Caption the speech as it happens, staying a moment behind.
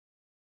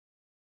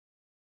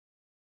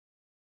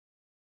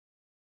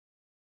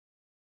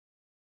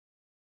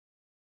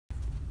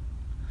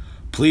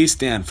Please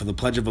stand for the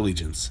Pledge of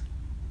Allegiance.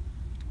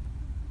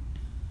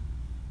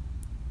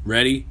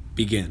 Ready?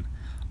 Begin.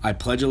 I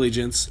pledge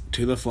allegiance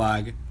to the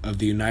flag of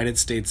the United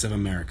States of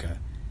America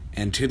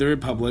and to the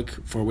republic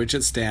for which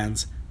it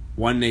stands,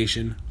 one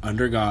nation,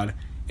 under God,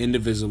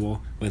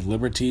 indivisible, with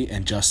liberty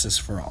and justice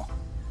for all.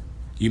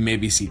 You may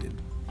be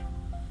seated.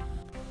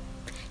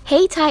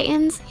 Hey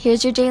Titans,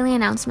 here's your daily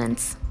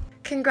announcements.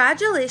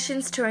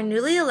 Congratulations to our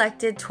newly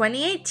elected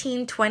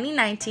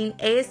 2018-2019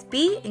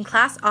 ASB and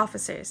class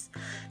officers.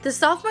 The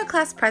sophomore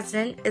class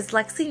president is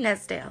Lexi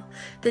Nesdale.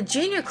 The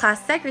junior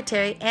class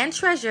secretary and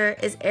treasurer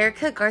is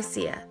Erica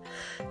Garcia.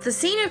 The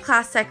senior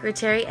class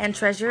secretary and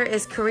treasurer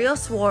is Carrillo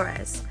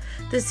Suarez.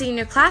 The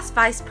senior class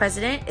vice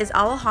president is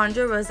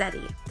Alejandro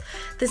Rossetti.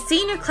 The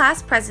senior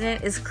class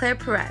president is Claire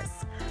Perez.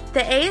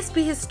 The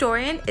ASB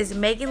historian is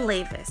Megan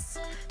Lavis.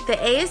 The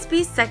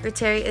ASB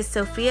secretary is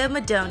Sophia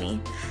Madoni.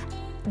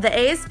 The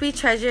ASB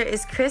treasurer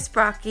is Chris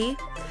Brocky.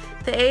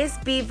 The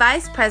ASB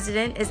vice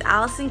president is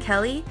Allison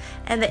Kelly.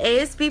 And the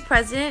ASB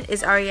president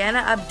is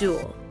Ariana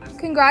Abdul.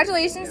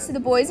 Congratulations to the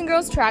boys and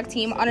girls track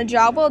team on a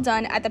job well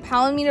done at the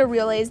Palomino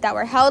Relays that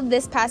were held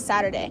this past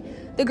Saturday.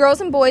 The girls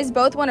and boys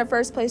both won a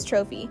first place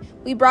trophy.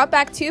 We brought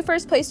back 2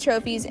 first place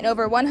trophies and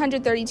over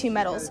 132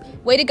 medals.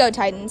 Way to go,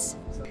 Titans!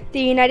 The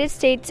United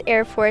States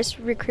Air Force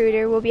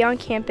recruiter will be on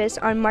campus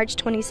on March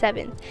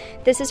 27th.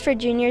 This is for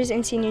juniors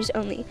and seniors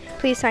only.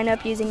 Please sign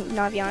up using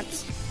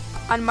Naviance.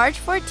 On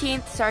March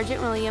 14th, Sergeant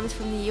Williams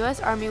from the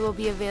U.S. Army will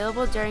be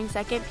available during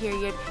second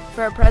period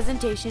for a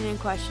presentation and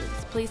questions.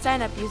 Please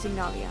sign up using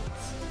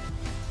Naviance.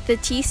 The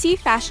TC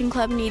Fashion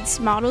Club needs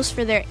models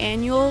for their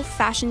annual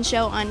fashion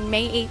show on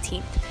May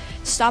 18th.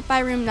 Stop by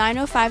room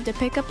 905 to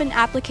pick up an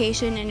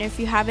application and if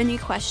you have any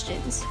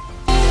questions.